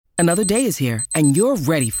Another day is here, and you're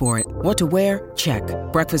ready for it. What to wear? Check.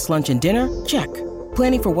 Breakfast, lunch, and dinner? Check.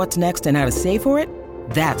 Planning for what's next and how to save for it?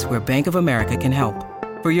 That's where Bank of America can help.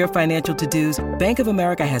 For your financial to-dos, Bank of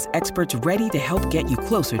America has experts ready to help get you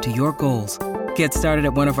closer to your goals. Get started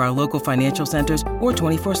at one of our local financial centers or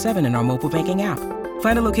 24/7 in our mobile banking app.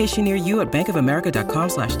 Find a location near you at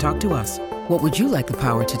bankofamerica.com/talktous. What would you like the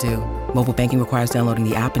power to do? Mobile banking requires downloading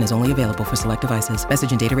the app and is only available for select devices.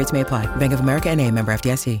 Message and data rates may apply. Bank of America N.A., member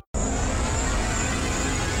FDIC.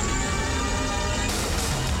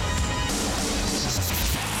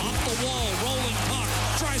 Off the wall, rolling puck.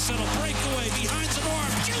 Draisaitl breakaway behind the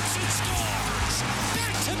arm. Shoots and scores.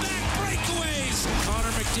 Back-to-back breakaways. Connor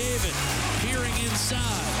McDavid peering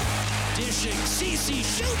inside. Dishing. Ceci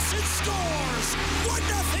shoots and scores.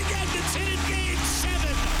 1-0 Edmonton in Game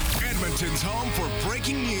 7. Edmonton's home for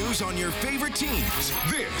breaking news on your favorite teams.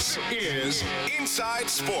 This is Inside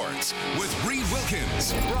Sports with Reed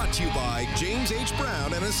Wilkins. Brought to you by James H.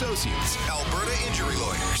 Brown and Associates, Alberta Injury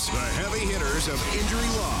Lawyers, the heavy hitters of injury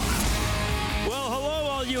law. Well, hello,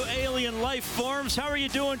 all you alien life forms. How are you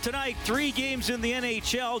doing tonight? 3 games in the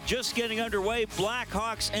NHL just getting underway.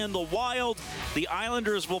 Blackhawks and the Wild. The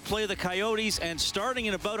Islanders will play the Coyotes, and starting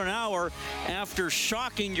in about an hour after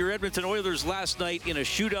shocking your Edmonton Oilers last night in a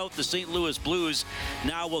shootout, the St. Louis Blues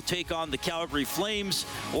now will take on the Calgary Flames.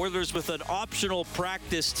 Oilers with an optional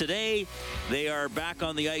practice today. They are back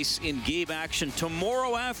on the ice in game action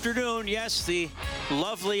tomorrow afternoon. Yes, the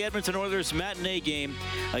lovely Edmonton Oilers matinee game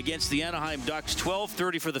against the Anaheim Ducks.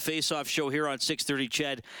 12:30 for the face-off show here on 6:30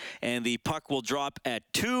 CHED, and the puck will drop at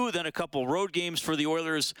 2. Then a couple road games for the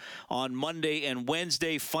Oilers on Monday and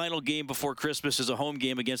Wednesday. Final game before Christmas is a home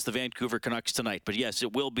game against the Vancouver Canucks tonight. But yes,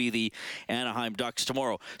 it will be the Anaheim Ducks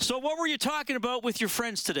tomorrow. So what were you talking about with your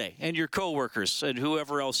friends today and your coworkers and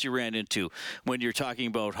whoever else you ran into when you're talking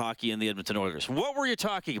about hockey and the Edmonton Oilers? What were you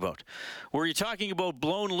talking about? Were you talking about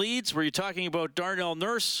blown leads? Were you talking about Darnell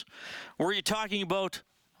Nurse? Were you talking about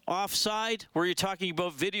offside? Were you talking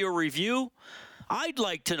about video review? I'd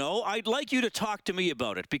like to know. I'd like you to talk to me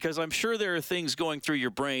about it, because I'm sure there are things going through your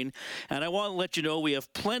brain, and I want to let you know we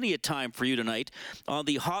have plenty of time for you tonight on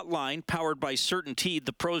the hotline powered by CertainTeed,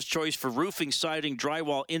 the pro's choice for roofing, siding,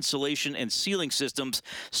 drywall, insulation, and ceiling systems.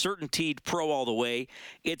 CertainTeed Pro all the way.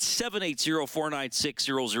 It's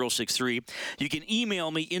 780-496-0063. You can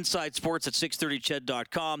email me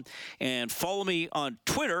insidesports@630ched.com and follow me on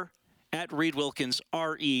Twitter at Reed Wilkins,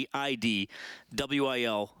 ReidWilkins.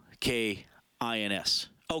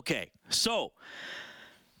 Okay, so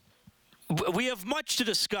we have much to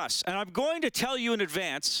discuss, and I'm going to tell you in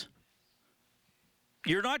advance,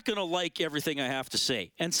 you're not going to like everything I have to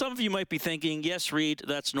say. And some of you might be thinking, yes, Reed,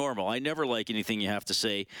 that's normal. I never like anything you have to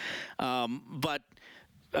say. But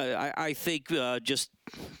I think just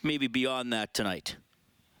maybe beyond that tonight.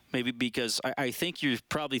 Maybe because I think you're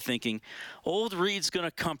probably thinking, old Reed's going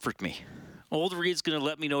to comfort me. Old Reed's going to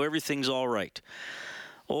let me know everything's all right.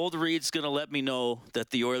 Old Reed's going to let me know that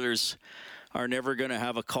the Oilers are never going to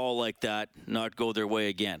have a call like that not go their way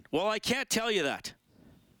again. Well, I can't tell you that.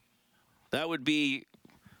 That would be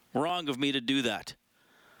wrong of me to do that.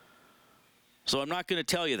 So I'm not going to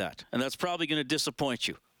tell you that, and that's probably going to disappoint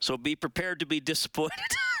you. So be prepared to be disappointed.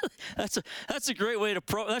 That's a great way to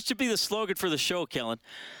that should be the slogan for the show, Kellen.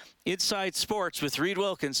 Inside Sports with Reed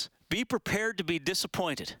Wilkins. Be prepared to be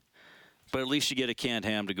disappointed, but at least you get a canned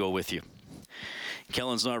ham to go with you.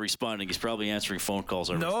 Kellen's not responding. He's probably answering phone calls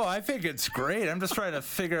already. No, I think it's great. I'm just trying to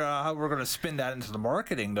figure out how we're going to spin that into the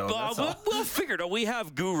marketing, though. We'll figure it out. We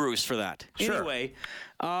have gurus for that. Sure. Anyway,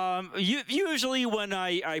 usually when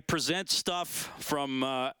I present stuff from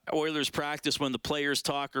Oilers practice, when the players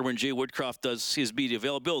talk or when Jay Woodcroft does his media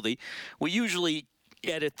availability, we usually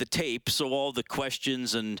edit the tape so all the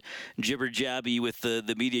questions and jibber-jabby with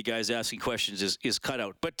the media guys asking questions is cut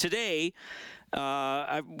out. But today,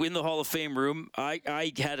 in the Hall of Fame room,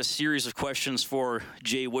 I had a series of questions for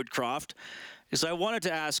Jay Woodcroft, because I wanted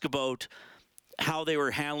to ask about how they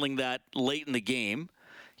were handling that late in the game.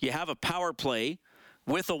 You have a power play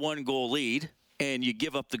with a 1-goal lead, and you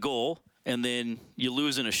give up the goal, and then you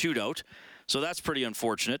lose in a shootout. So that's pretty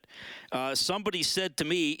unfortunate. Somebody said to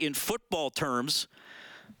me, in football terms,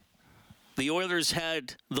 the Oilers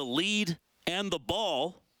had the lead and the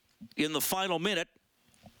ball in the final minute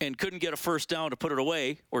and couldn't get a first down to put it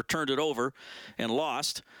away, or turned it over and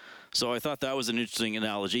lost. So I thought that was an interesting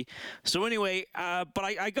analogy. So anyway, but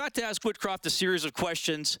I got to ask Woodcroft a series of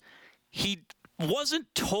questions. He wasn't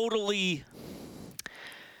totally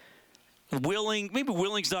maybe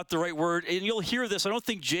willing's not the right word, and you'll hear this. I don't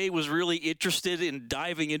think Jay was really interested in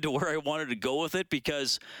diving into where I wanted to go with it,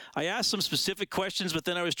 because I asked some specific questions, but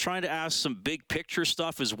then I was trying to ask some big picture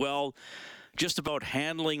stuff as well, just about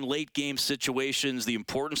handling late game situations, the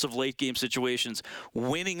importance of late game situations,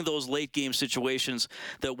 winning those late game situations,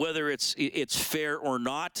 that whether it's fair or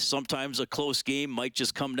not, sometimes a close game might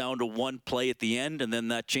just come down to one play at the end, and then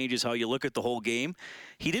that changes how you look at the whole game.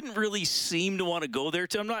 He didn't really seem to want to go there.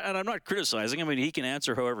 I'm not criticizing. I mean, he can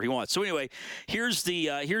answer however he wants. So anyway, here's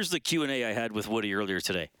the Q&A I had with Woody earlier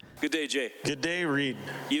today. Good day, Jay. Good day, Reed.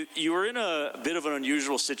 You were in a bit of an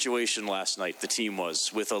unusual situation last night, the team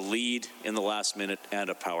was, with a lead in the last minute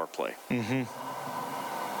and a power play. Mm-hmm.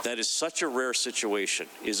 That is such a rare situation.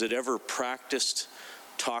 Is it ever practiced,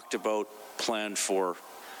 talked about, planned for,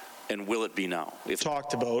 and will it be now?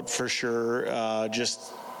 Talked about, for sure,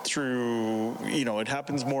 just through, it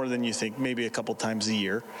happens more than you think, maybe a couple times a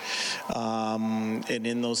year. And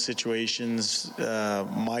in those situations,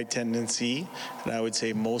 my tendency, and I would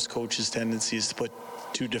say most coaches' tendency, is to put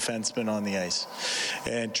two defensemen on the ice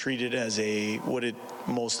and treat it as what it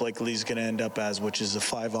most likely is going to end up as, which is a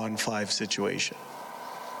 5-on-5 situation.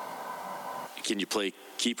 Can you play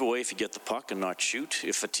keep away if you get the puck and not shoot?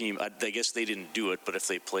 If a team, I guess they didn't do it, but if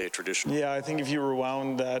they play a traditional. Yeah, I think if you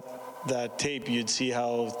rewound that tape, you'd see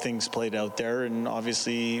how things played out there, and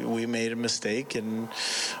obviously we made a mistake, and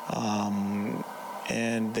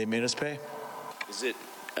they made us pay. Is it?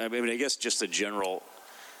 I mean, I guess just a general.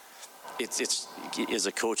 It's as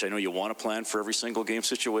a coach, I know you want to plan for every single game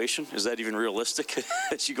situation. Is that even realistic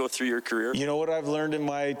as you go through your career? You know what I've learned in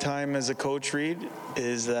my time as a coach, Reed,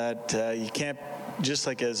 is that you can't, just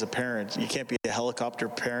like as a parent, you can't be a helicopter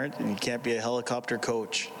parent and you can't be a helicopter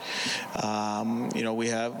coach.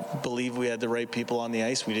 We believe we had the right people on the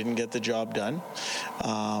ice. We didn't get the job done.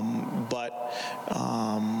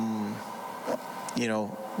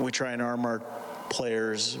 We try and arm our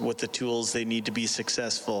players with the tools they need to be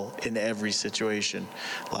successful in every situation.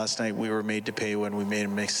 Last night we were made to pay when we made a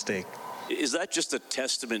mistake. Is that just a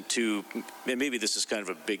testament to, and maybe this is kind of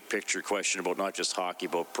a big picture question about not just hockey,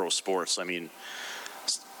 about pro sports. I mean,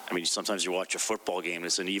 sometimes you watch a football game,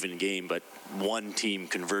 it's an even game, but one team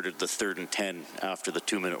converted the 3rd and 10 after the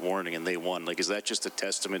 2-minute warning and they won. Like, is that just a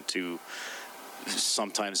testament to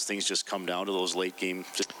sometimes things just come down to those late game?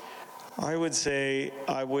 I would say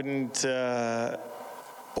I wouldn't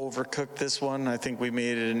overcook this one. I think we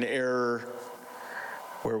made an error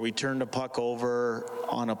where we turned a puck over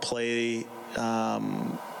on a play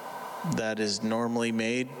that is normally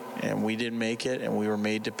made, and we didn't make it, and we were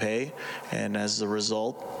made to pay. And as a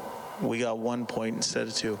result, we got 1 point instead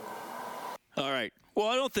of 2. All right. Well,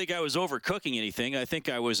 I don't think I was overcooking anything. I think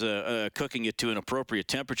I was cooking it to an appropriate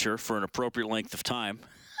temperature for an appropriate length of time.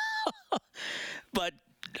 But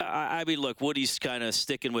I mean, look, Woody's kind of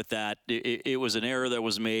sticking with that. It was an error that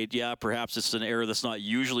was made. Yeah, perhaps it's an error that's not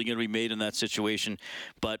usually going to be made in that situation,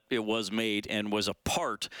 but it was made and was a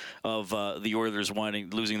part of the Oilers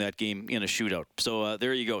losing that game in a shootout. So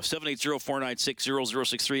there you go,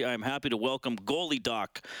 780-496-0063. I'm happy to welcome Goalie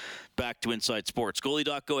Doc back to Inside Sports. Goalie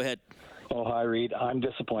Doc, go ahead. Oh, hi, Reed. I'm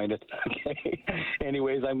disappointed. Okay.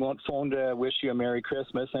 Anyways, I won't phone to wish you a Merry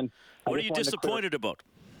Christmas. And what are you disappointed about?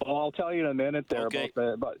 Well, I'll tell you in a minute there. Okay.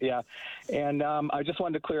 Yeah. And I just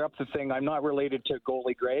wanted to clear up the thing. I'm not related to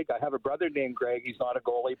goalie Greg. I have a brother named Greg. He's not a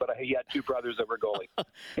goalie, but he had 2 brothers that were goalie.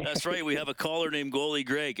 That's right. We have a caller named Goalie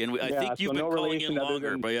Greg, and I think you've been calling in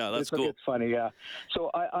longer. But yeah, that's cool. It's funny, yeah. So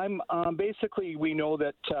I'm basically, we know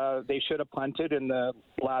that they should have punted in the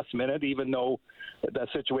last minute, even though the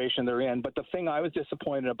situation they're in. But the thing I was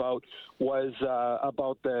disappointed about was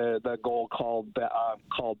about the goal called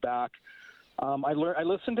back. I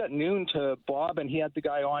listened at noon to Bob, and he had the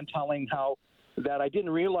guy on telling how that I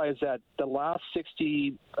didn't realize that the last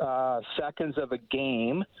 60 seconds of a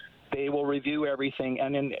game, they will review everything,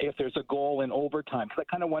 and then if there's a goal in overtime. Because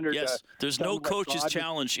I kind of wondered. Yes, there's no coach's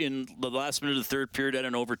challenge in the last minute of the third period and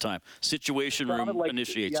in overtime. Situation room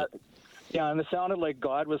initiates it. Yeah, and it sounded like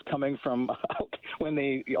God was coming from when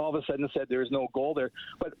they all of a sudden said there's no goal there.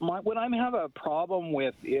 But what I have a problem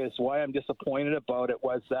with is why I'm disappointed about it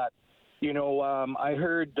was that, I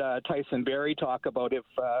heard Tyson Barrie talk about if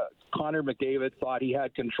Connor McDavid thought he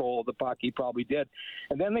had control of the puck, he probably did.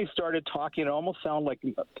 And then they started talking. It almost sounded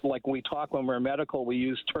like we talk when we're medical, we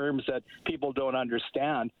use terms that people don't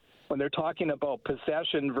understand. When they're talking about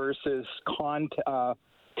possession versus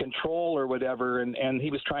control or whatever, and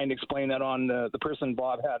he was trying to explain that on the person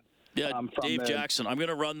Bob had. Yeah, Dave Jackson. I'm going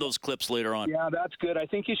to run those clips later on. Yeah, that's good. I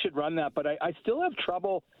think you should run that, but I still have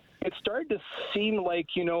trouble. It started to seem like,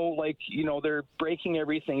 they're breaking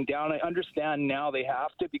everything down. I understand now they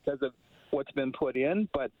have to because of what's been put in.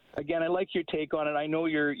 But again, I like your take on it. I know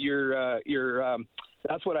you're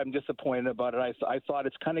that's what I'm disappointed about it. I thought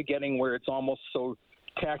it's kind of getting where it's almost so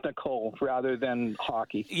technical rather than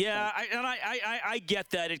hockey. Yeah, I get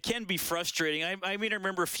that. It can be frustrating. I mean, I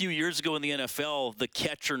remember a few years ago in the NFL, the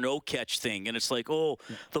catch or no catch thing, and it's like, oh,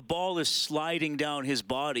 the ball is sliding down his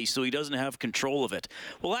body, so he doesn't have control of it.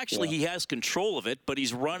 Well, actually, he has control of it, but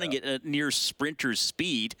he's running it at near sprinter's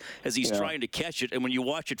speed as he's trying to catch it. And when you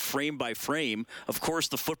watch it frame by frame, of course,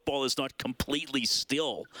 the football is not completely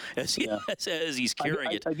still as he's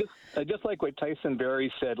carrying it. I just like what Tyson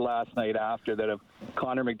Barrie said last night after that. If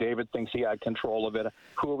Connor McDavid thinks he had control of it,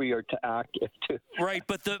 who are we to act to? Right,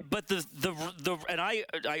 but and I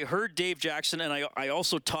heard Dave Jackson, and I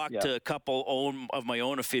also talked to a couple of my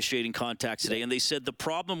own officiating contacts today, and they said the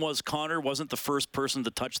problem was Connor wasn't the first person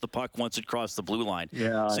to touch the puck once it crossed the blue line.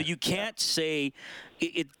 Yeah. So you can't say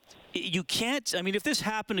it. You can't. I mean, if this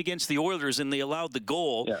happened against the Oilers and they allowed the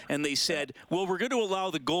goal and they said, well, we're going to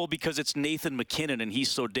allow the goal because it's Nathan McKinnon and he's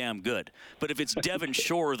so damn good. But if it's Devon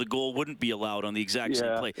Shore, the goal wouldn't be allowed on the exact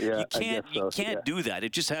same play. You can't do that.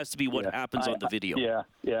 It just has to be what happens on the video.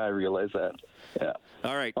 I realize that. Yeah.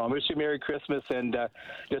 All right. Well, I wish you Merry Christmas, and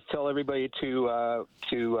just tell everybody to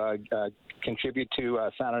contribute to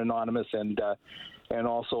Santa Anonymous and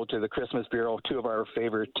also to the Christmas Bureau, two of our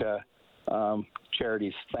favorite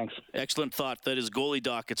charities. Thanks. Excellent thought. That is Goalie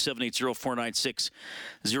Doc at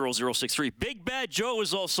 780-496-0063. Big Bad Joe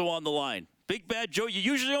is also on the line. Big Bad Joe, you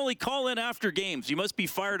usually only call in after games. You must be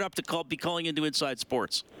fired up to be calling into Inside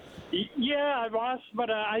Sports. Yeah, I was,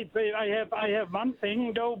 but I have one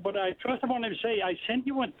thing though. But I want to say I sent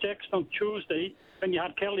you a text on Tuesday when you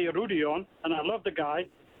had Kelly Rudy on, and I love the guy.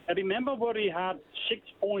 I remember where he had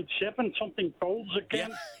 6.7 something goals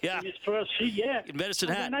again in his first season. Yeah, in Medicine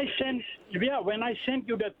Hat. When I sent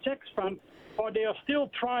you that text from, they are still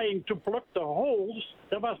trying to plug the holes.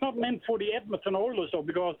 That was not meant for the Edmonton Oilers, though,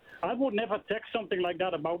 because I would never text something like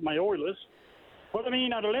that about my Oilers. But I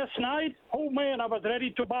mean, last night, oh man, I was ready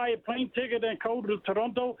to buy a plane ticket and go to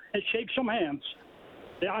Toronto and shake some hands.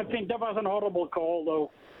 Yeah, I think that was an horrible call,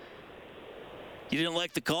 though. You didn't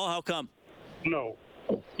like the call? How come? No.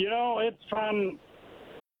 You know, it's fun.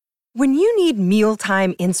 When you need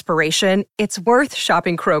mealtime inspiration, it's worth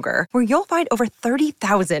shopping Kroger, where you'll find over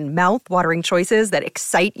 30,000 mouth-watering choices that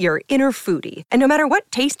excite your inner foodie. And no matter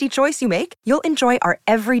what tasty choice you make, you'll enjoy our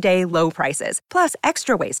everyday low prices, plus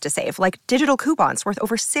extra ways to save, like digital coupons worth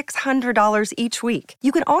over $600 each week.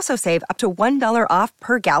 You can also save up to $1 off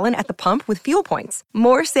per gallon at the pump with fuel points.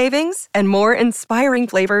 More savings and more inspiring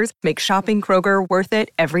flavors make shopping Kroger worth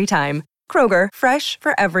it every time. Kroger, fresh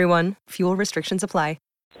for everyone. Fuel restrictions apply.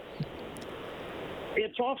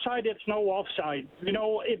 It's offside, it's no offside. You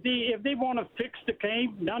know, if they want to fix the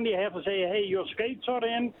game, then they have to say, hey, your skates are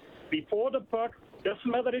in before the puck. Doesn't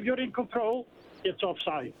matter if you're in control, it's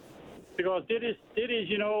offside. Because it is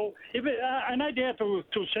you know, and I dare to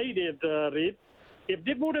say that, Reed, if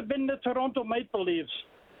it would have been the Toronto Maple Leafs,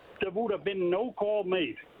 there would have been no call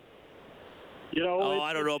made. You know,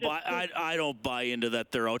 I don't know. I don't buy into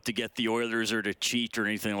that they're out to get the Oilers or to cheat or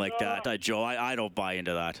anything like that, Joe. I don't buy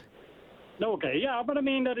into that. Okay, yeah, but I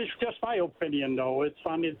mean, that is just my opinion, though. It's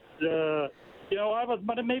fun. It's, you know,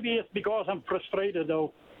 but maybe it's because I'm frustrated,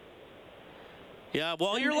 though. Yeah,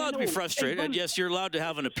 well, you're allowed to be frustrated. And yes, you're allowed to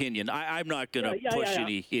have an opinion. I'm not going to push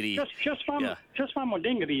any. Just one more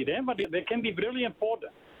thing, Reed, but it can be really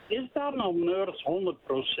important. Is Darnell Nurse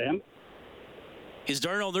 100%? Is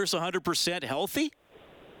Darnell Nurse 100% healthy?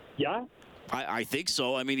 Yeah. I think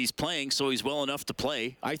so. I mean, he's playing, so he's well enough to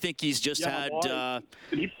play. I think he's just had...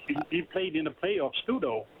 he played in the playoffs, too,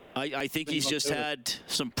 though. I think he's just had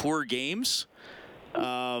some poor games.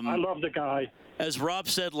 I love the guy. As Rob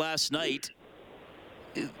said last night,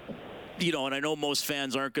 you know, and I know most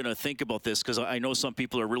fans aren't going to think about this because I know some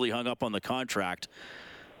people are really hung up on the contract.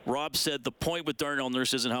 Rob said the point with Darnell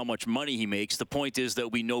Nurse isn't how much money he makes. The point is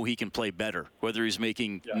that we know he can play better, whether he's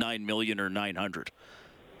making $9 million or $900.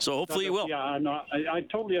 So hopefully he will. Yeah, no, I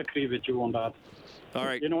totally agree with you on that. All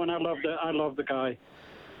right. You know, and I love the guy.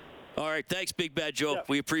 All right. Thanks, Big Bad Joe. Yeah.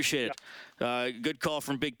 We appreciate it. Good call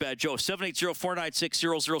from Big Bad Joe.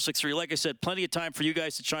 780-496-0063. Like I said, plenty of time for you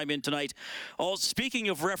guys to chime in tonight. Speaking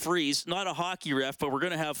of referees, not a hockey ref, but we're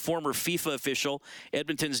going to have former FIFA official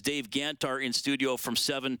Edmonton's Dave Gantar in studio from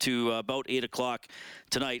 7 to about 8 o'clock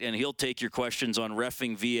tonight, and he'll take your questions on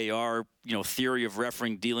reffing, VAR, you know, theory of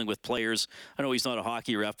refereeing, dealing with players. I know he's not a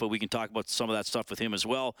hockey ref, but we can talk about some of that stuff with him as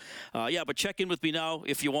well. But check in with me now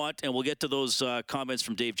if you want, and we'll get to those comments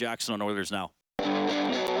from Dave Jackson on Oilers Now.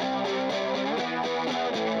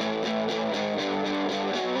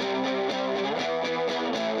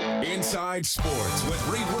 Inside Sports with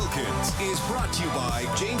Reed Wilkins is brought to you by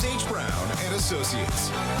James H. Brown and Associates,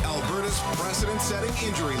 Alberta's precedent-setting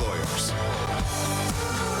injury lawyers.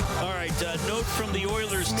 All right, note from the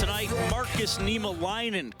Oilers tonight, Marcus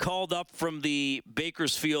Niemelainen called up from the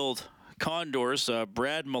Bakersfield Condors.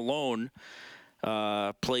 Brad Malone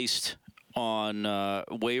placed on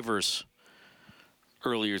waivers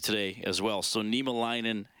earlier today as well. So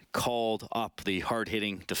Niemelainen called up, the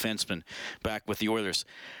hard-hitting defenseman, back with the Oilers.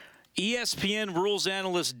 ESPN rules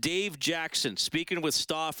analyst Dave Jackson speaking with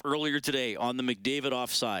Stoff earlier today on the McDavid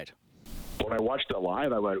offside. When I watched it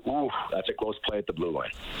live, I went, ooh, that's a close play at the blue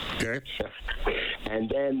line. Okay. And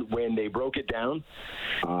then when they broke it down,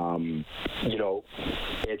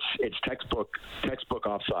 it's textbook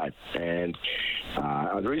offside. And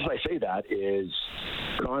the reason I say that is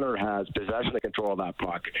Connor has possession and control of that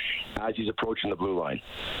puck as he's approaching the blue line.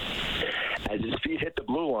 As his feet hit the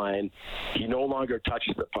blue line, he no longer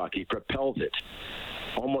touches the puck. He propels it,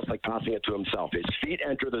 almost like passing it to himself. His feet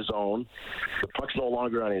enter the zone. The puck's no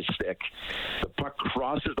longer on his stick. The puck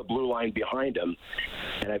crosses the blue line behind him.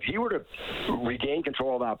 And if he were to regain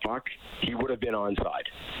control of that puck, he would have been onside.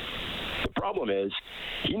 The problem is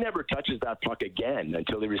he never touches that puck again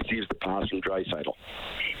until he receives the pass from Draisaitl.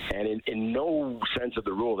 And in no sense of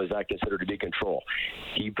the rule is that considered to be control.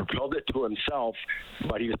 He propelled it to himself,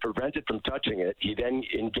 but he was prevented from touching it. He then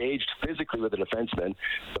engaged physically with the defenseman.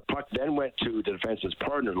 The puck then went to the defenseman's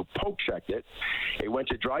partner, who poke-checked it. It went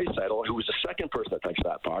to Draisaitl, who was the second person that touched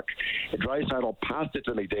that puck. And Draisaitl passed it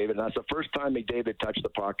to McDavid, and that's the first time McDavid touched the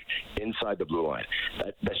puck inside the blue line.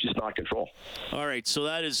 That's just not control. All right, so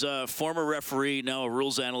that is former referee, now a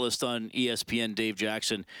rules analyst on ESPN, Dave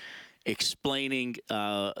Jackson, explaining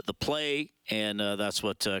the play, and that's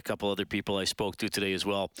what a couple other people I spoke to today as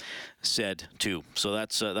well said too. So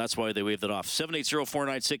that's why they waved it off.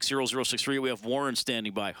 780-496-0063. We have Warren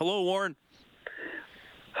standing by. Hello, Warren.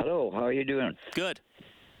 Hello. How are you doing? Good.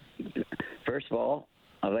 First of all,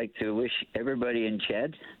 I'd like to wish everybody in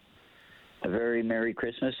Ched a very Merry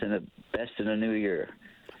Christmas and the best in the new year.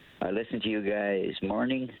 I listen to you guys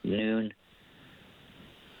morning, noon,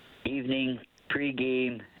 evening,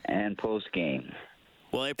 pre-game, and post-game.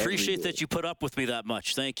 Well, I appreciate that you put up with me that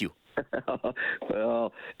much. Thank you.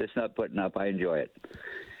 Well, it's not putting up. I enjoy it.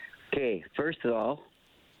 Okay, first of all,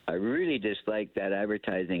 I really dislike that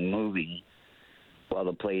advertising moving while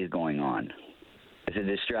the play is going on. It's a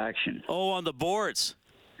distraction. Oh, on the boards.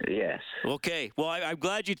 Yes. Okay. Well, I'm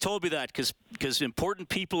glad you told me that because important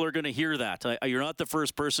people are going to hear that. You're not the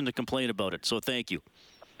first person to complain about it, so thank you.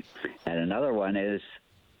 And another one is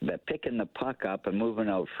that picking the puck up and moving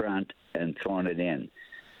out front and throwing it in.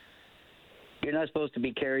 You're not supposed to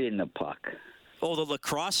be carrying the puck. Oh, the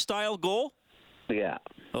lacrosse-style goal? Yeah.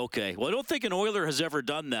 Okay. Well, I don't think an Oiler has ever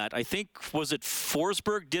done that. I think, was it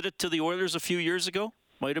Forsberg did it to the Oilers a few years ago?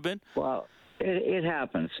 Might have been. Well, it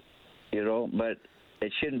happens, but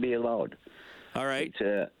it shouldn't be allowed. All right.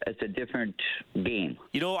 It's a different game.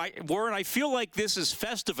 Warren, I feel like this is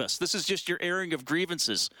Festivus. This is just your airing of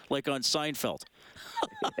grievances, like on Seinfeld.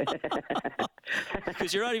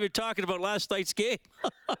 Because you're not even talking about last night's game.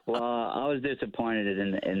 Well, I was disappointed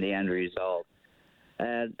in the end result.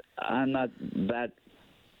 And I'm not that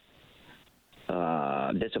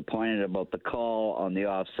disappointed about the call on the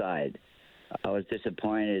offside. I was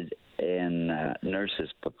disappointed in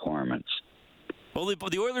Nurse's performance. Well,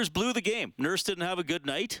 the Oilers blew the game. Nurse didn't have a good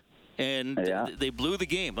night, and they blew the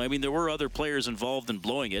game. I mean, there were other players involved in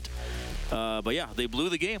blowing it. But, yeah, they blew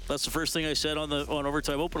the game. That's the first thing I said on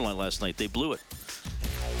Overtime Open Line last night. They blew it.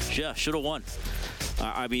 Yeah, should have won.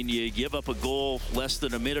 I mean, you give up a goal less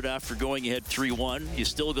than a minute after going ahead 3-1. You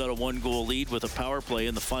still got a one-goal lead with a power play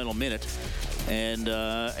in the final minute, and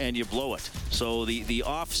you blow it. So the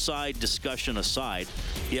offside discussion aside,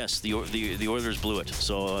 yes, the Oilers blew it.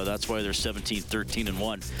 So that's why they're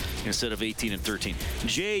 17-13-1 instead of 18-13.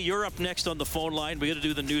 Jay, you're up next on the phone line. We got to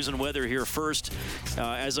do the news and weather here first.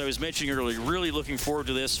 As I was mentioning earlier, really looking forward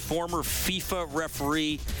to this. Former FIFA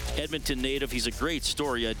referee, Edmonton native. He's a great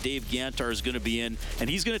story. Dave Gantar is going to be in, and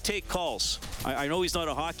he's going to take calls. I know he's not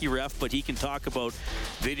a hockey ref, but he can talk about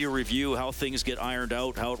video review, how things get ironed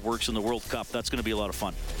out, how it works in the World Cup. That's going to be a lot of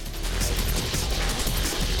fun.